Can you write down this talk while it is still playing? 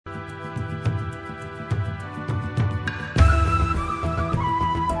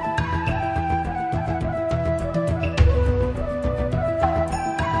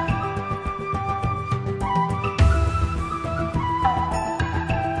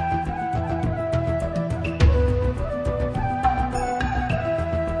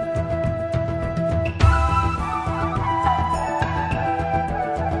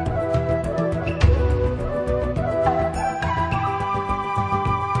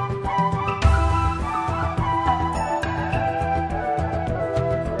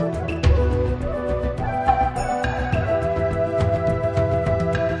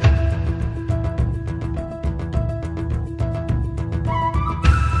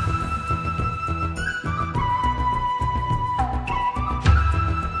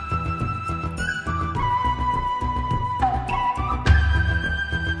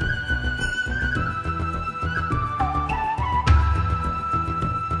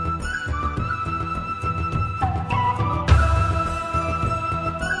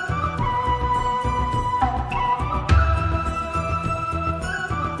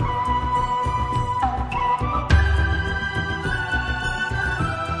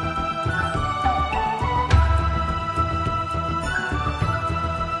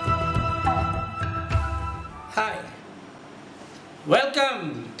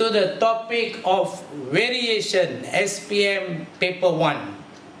to the topic of variation, SPM paper 1.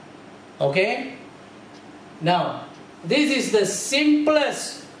 Okay? Now, this is the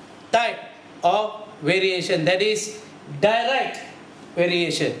simplest type of variation, that is direct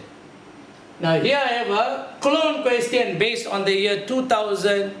variation. Now here I have a clone question based on the year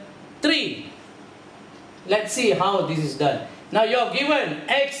 2003. Let's see how this is done. Now you're given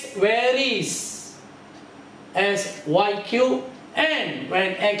x varies as y cube, and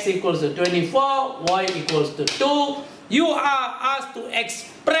when x equals to 24, y equals to 2, you are asked to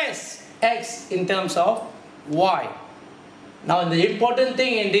express x in terms of y. Now the important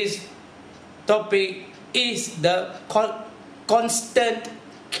thing in this topic is the constant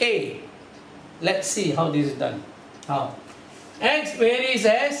k. Let's see how this is done. How? X varies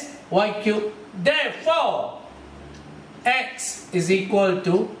as y cube. Therefore, x is equal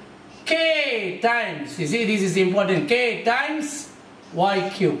to k times, you see this is important, k times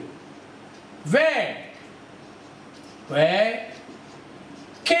y cube. Where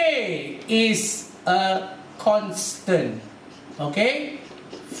k is a constant. Okay?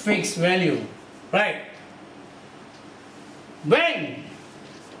 Fixed value. Right? When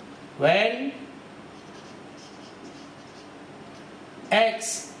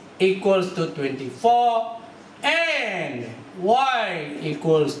x equals to 24 and y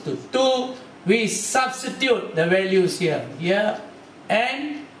equals to 2, we substitute the values here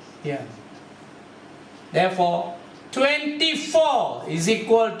and here. Therefore, 24 is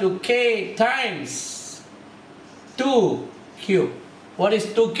equal to k times 2 cube. What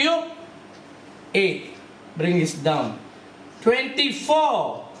is 2 cube? 8. Bring this down.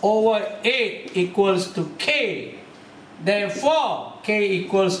 24 over 8 equals to k. Therefore, k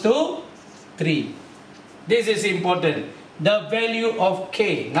equals to 3. This is important. The value of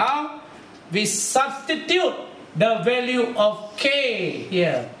k. Now, we substitute the value of k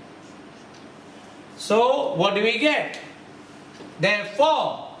here. So, what do we get?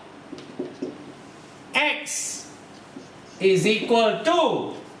 Therefore, x is equal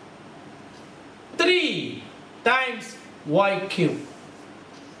to 3 times y cube.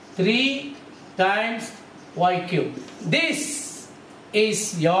 3 times y cube. This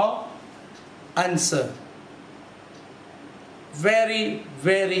is your answer. Very,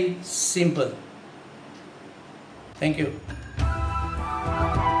 very simple. Thank you.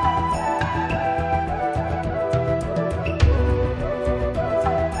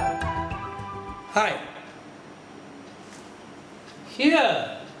 Hi.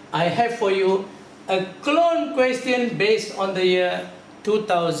 Here I have for you a clone question based on the year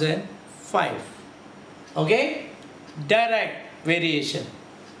 2005. Okay? Direct variation.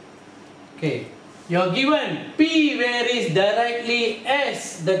 Okay. You're given p varies directly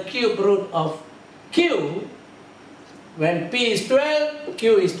as the cube root of q. When p is 12,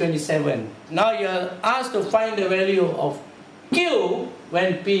 q is 27. Now you're asked to find the value of q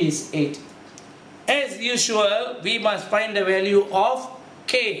when p is 8. As usual, we must find the value of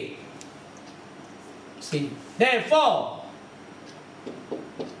k. See, therefore,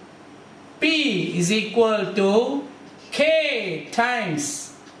 p is equal to k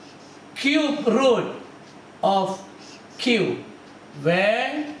times cube root of q,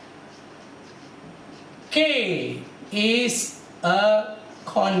 where k is a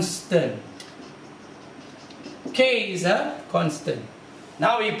constant. K is a constant.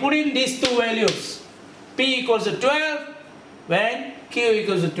 Now we put in these two values. P equals to 12 when q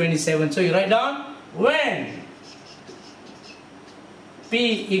equals to 27. So you write down when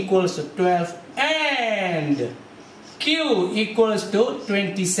p equals to 12 and q equals to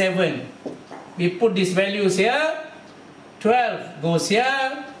 27. We put these values here. 12 goes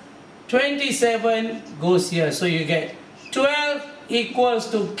here. 27 goes here. So you get 12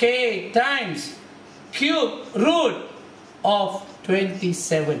 equals to k times cube root of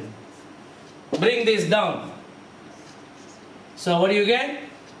 27. Bring this down. So what do you get?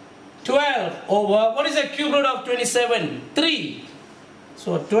 12 over, what is the cube root of 27? 3.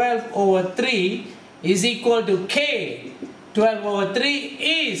 So 12 over 3 is equal to k. 12 over 3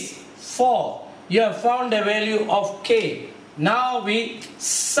 is 4. You have found the value of k. Now we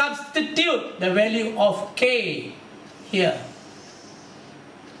substitute the value of k here.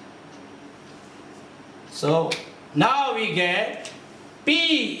 So now we get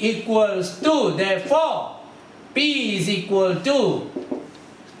p equals to, therefore p is equal to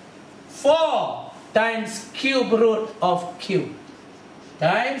 4 times cube root of q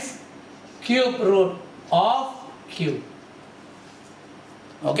times cube root of q.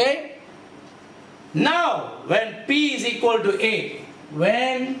 Okay? Now, when p is equal to 8,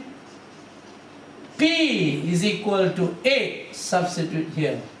 when p is equal to 8, substitute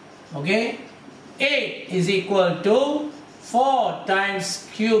here. Okay, 8 is equal to 4 times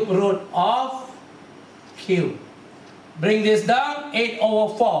cube root of cube. Bring this down, 8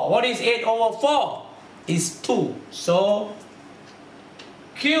 over 4. What is 8 over 4? Is 2. So,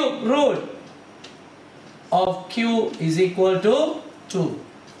 cube root of q is equal to 2.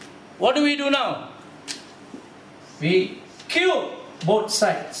 What do we do now? We cube both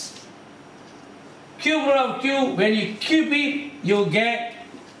sides. Cube root of q, when you cube it, you get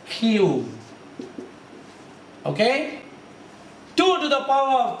cube. Okay? 2 to the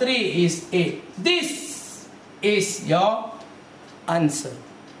power of 3 is 8. This is your answer.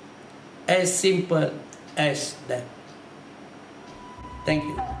 As simple as that. Thank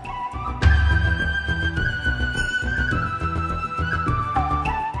you.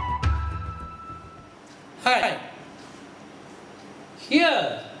 Hi.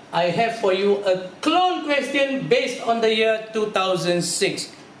 Here I have for you a clone question based on the year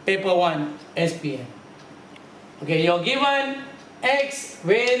 2006, paper 1 SPM. Okay, you're given x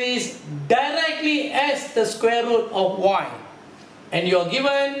varies directly as the square root of y. And you're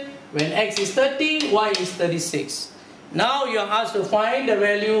given when x is 30, y is 36. Now you're asked to find the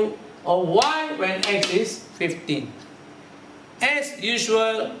value of y when x is 15. As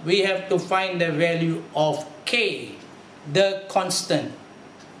usual, we have to find the value of k, the constant.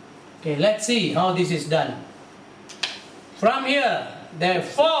 Okay, let's see how this is done. From here,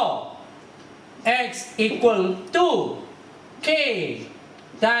 therefore, x equal to k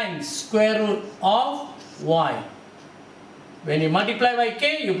times square root of y. When you multiply by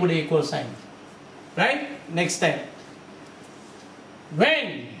k, you put the equal sign. Right? Next step.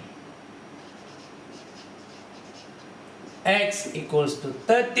 When x equals to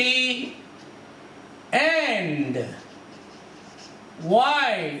 30 and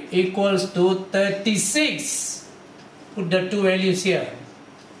y equals to 36, put the two values here.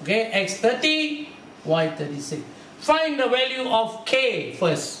 Okay, x 30, y 36. Find the value of k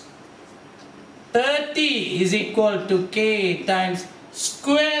first. 30 is equal to k times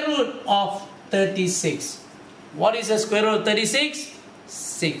square root of 36. What is the square root of 36?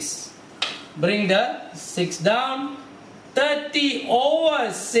 6. Bring the 6 down. 30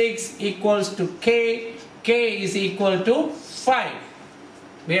 over 6 equals to k. K is equal to 5.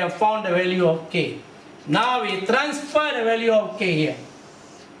 We have found the value of k. Now we transfer the value of k here.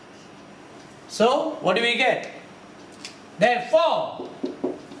 So, what do we get? Therefore,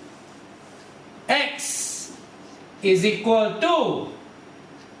 x is equal to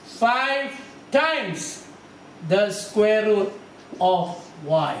 5 times the square root of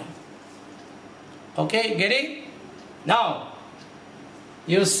y. Okay, get it? Now,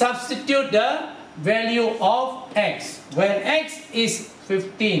 you substitute the value of x. When x is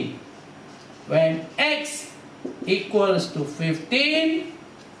 15, when x equals to 15,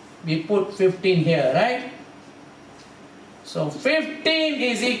 we put 15 here, right? So 15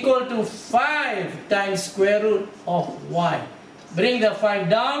 is equal to 5 times square root of y. Bring the 5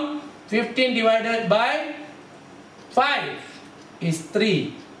 down. 15 divided by 5 is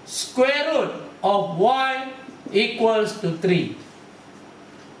 3. Square root of y equals to 3.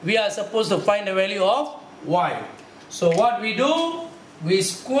 We are supposed to find the value of y. So what we do? We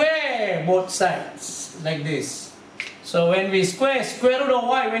square both sides like this. So when we square root of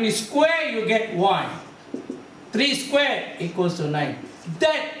y, when you square you get y. 3 squared equals to 9.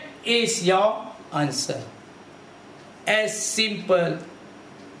 That is your answer. As simple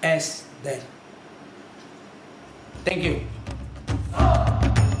as that. Thank you.